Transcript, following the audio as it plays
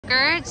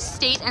record.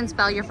 State and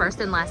spell your first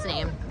and last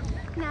name.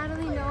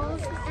 Natalie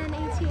Knowles,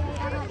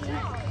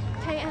 Natalie-Knowles.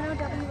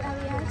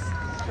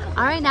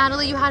 All right,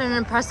 Natalie, you had an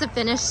impressive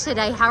finish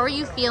today. How are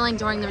you feeling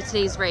during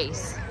today's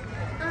race?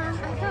 I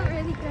felt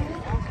really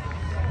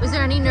good. Was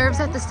there any nerves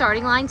at the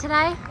starting line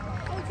today?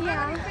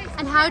 Yeah.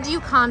 And how do you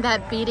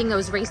combat beating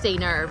those race day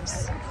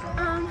nerves?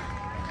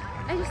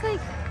 I just like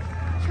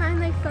try and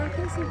like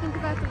focus and think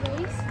about the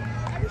race,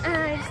 and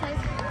I just like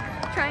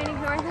try and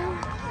ignore them.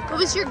 What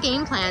was your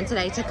game plan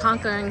today to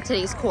conquering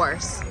today's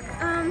course?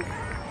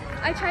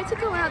 I tried to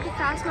go out the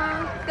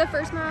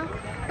first mile,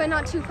 but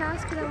not too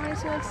fast because I wanted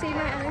to like save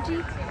my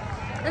energy,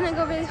 and then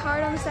go really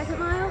hard on the second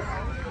mile.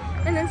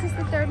 And then since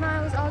the third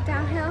mile was all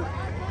downhill,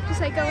 just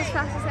like go as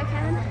fast as I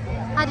can.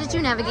 How did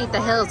you navigate the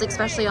hills,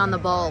 especially on the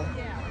bowl?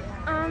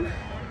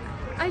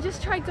 I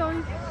just tried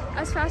going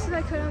as fast as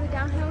I could on the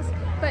downhills,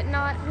 but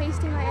not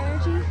wasting my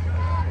energy,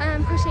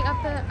 and pushing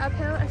up the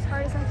uphill as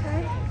hard as I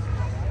could.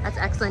 That's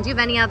excellent. Do you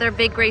have any other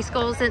big race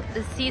goals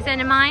this season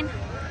in mind?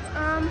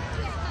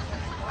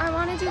 I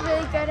want to do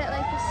really good at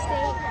like the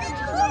state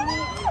regional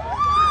meet.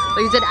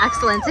 Well, you did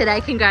excellent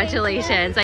today. Congratulations.